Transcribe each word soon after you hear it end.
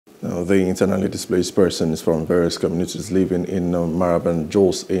Now, the internally displaced persons from various communities living in Maraban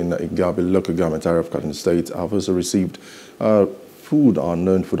Jos in Igabi local government area of Kaduna State have also received food and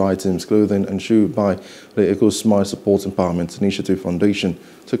non-food items, clothing and shoe by the Eco Smile Support Empowerment Initiative Foundation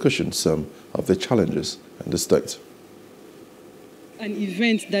to cushion some of the challenges in the state. An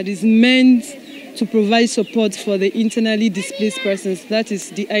event that is meant to provide support for the internally displaced persons, that is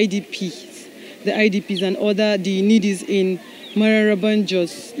the IDPs and other the needies in Maraban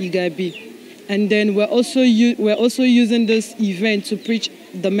Jos, Igabi. And then we're also using this event to preach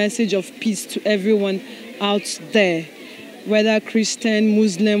the message of peace to everyone out there, whether Christian,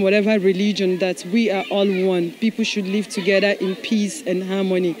 Muslim, whatever religion, that we are all one. People should live together in peace and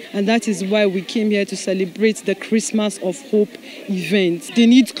harmony. And that is why we came here to celebrate the Christmas of Hope event. They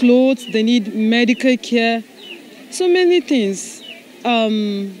need clothes, they need medical care, so many things.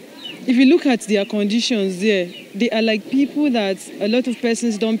 If you look at their conditions there, they are like people that a lot of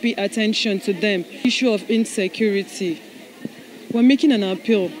persons don't pay attention to them. Issue of insecurity. We're making an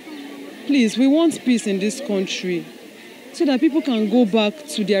appeal. Please, we want peace in this country, so that people can go back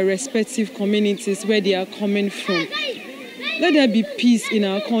to their respective communities where they are coming from. Let there be peace in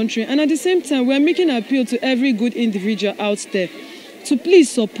our country. And at the same time, we're making an appeal to every good individual out there to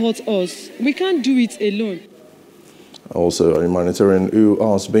please support us. We can't do it alone. Also, a humanitarian who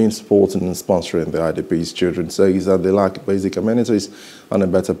has been supporting and sponsoring the IDPs children says that they lack basic amenities and a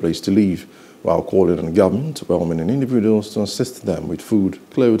better place to live, while calling on the government, well-meaning individuals to assist them with food,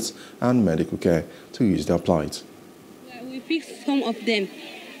 clothes and medical care to ease their plight. We pick some of them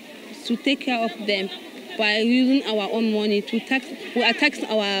to take care of them by using our own money to tax. We are taxing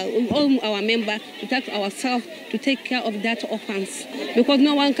our members to tax ourselves to take care of that orphans, because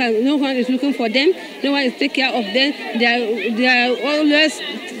no one is looking for them. No one is taking care of them. They are always.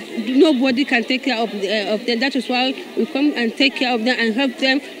 Nobody can take care of them. That is why we come and take care of them and help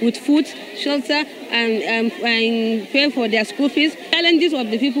them with food, shelter, and pay for their school fees. Challenges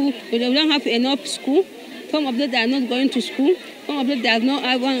of the people: they don't have enough school. Some of them are not going to school. Some of them are not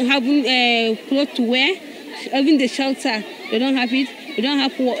having clothes to wear. Even the shelter, they don't have it. They don't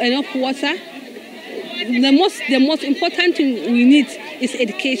have enough water. The most important thing we need is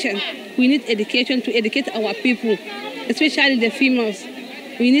education. We need education to educate our people, especially the females.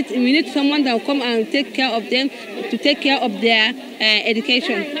 We need someone that will come and take care of them, to take care of their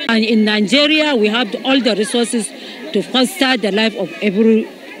education. And in Nigeria, we have all the resources to foster the life of every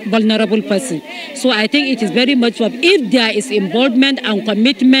vulnerable person. So I think it is very much if there is involvement and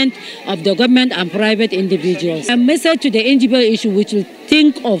commitment of the government and private individuals. A message to the NGO issue, which will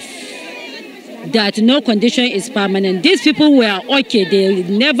think of that no condition is permanent. These people were okay. They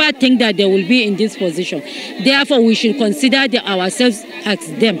never think that they will be in this position. Therefore, we should consider ourselves as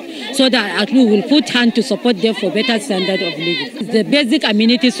them, so that we will put hand to support them for better standard of living. The basic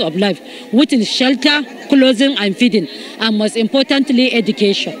amenities of life, which is shelter, clothing and feeding, and most importantly,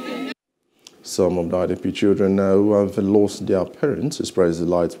 education. Some of the IDP children who have lost their parents express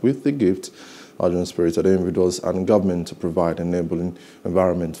delight with the gift, urging spirited individuals and government to provide an enabling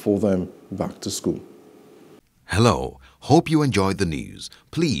environment for them back to school. Hello, hope you enjoyed the news.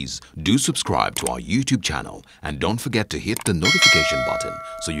 Please do subscribe to our YouTube channel and don't forget to hit the notification button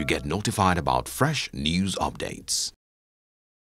so you get notified about fresh news updates.